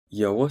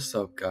Yo, what's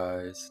up,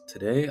 guys?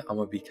 Today I'm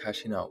gonna be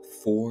cashing out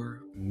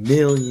 4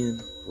 million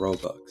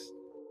Robux.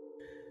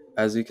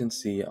 As you can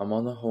see, I'm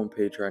on the home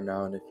page right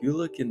now, and if you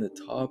look in the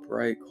top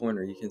right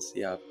corner, you can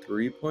see I have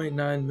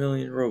 3.9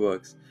 million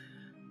Robux.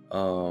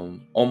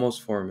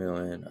 Almost 4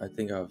 million. I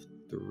think I have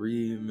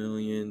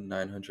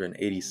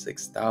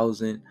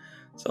 3,986,000.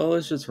 So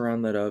let's just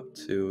round that up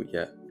to,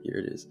 yeah, here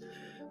it is.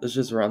 Let's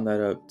just round that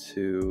up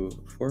to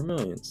 4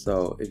 million.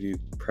 So if you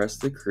press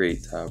the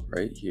create tab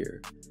right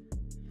here,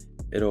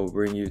 it'll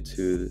bring you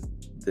to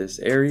this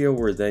area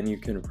where then you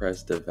can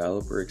press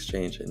developer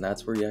exchange, and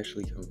that's where you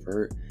actually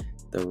convert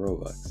the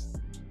Robux.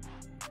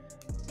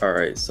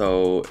 Alright,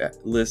 so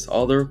it lists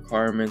all the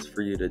requirements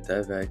for you to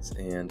DevEx,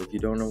 and if you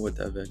don't know what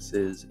DevEx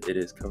is, it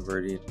is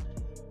converting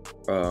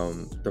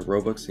the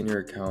Robux in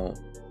your account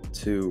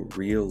to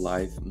real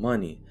life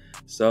money.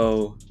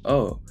 So,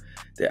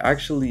 they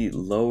actually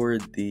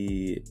lowered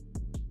the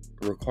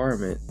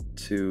requirement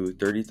to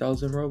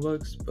 30,000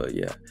 Robux, but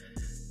yeah.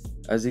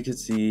 As you can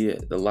see,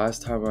 the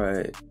last time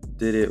I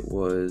did it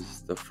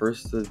was the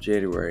 1st of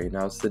January.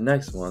 Now it's the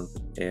next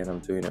month, and I'm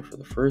doing it for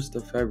the 1st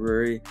of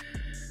February.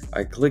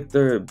 I click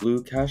the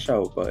blue cash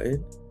out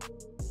button,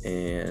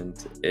 and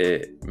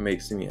it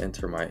makes me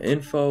enter my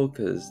info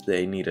because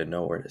they need to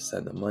know where to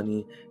send the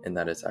money and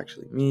that it's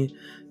actually me.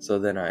 So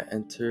then I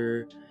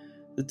enter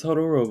the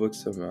total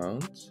Robux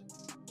amount,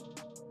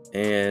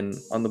 and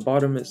on the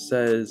bottom it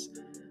says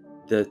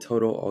the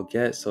total I'll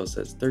get. So it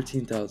says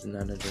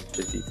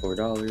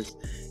 $13,954,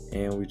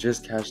 and we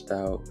just cashed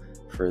out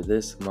for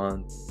this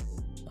month.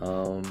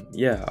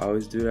 Yeah, I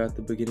always do it at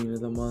the beginning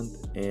of the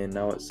month, and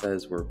now it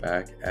says we're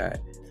back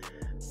at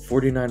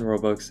 49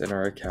 Robux in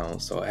our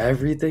account. So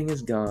everything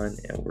is gone,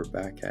 and we're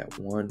back at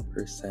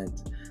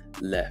 1%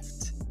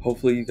 left.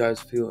 Hopefully you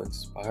guys feel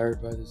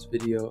inspired by this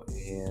video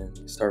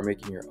and start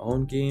making your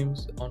own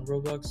games on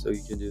Roblox so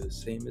you can do the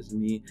same as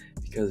me,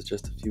 because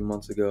just a few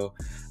months ago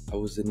I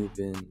wasn't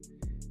even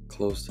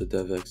close to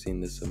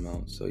DevExing this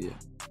amount. So yeah.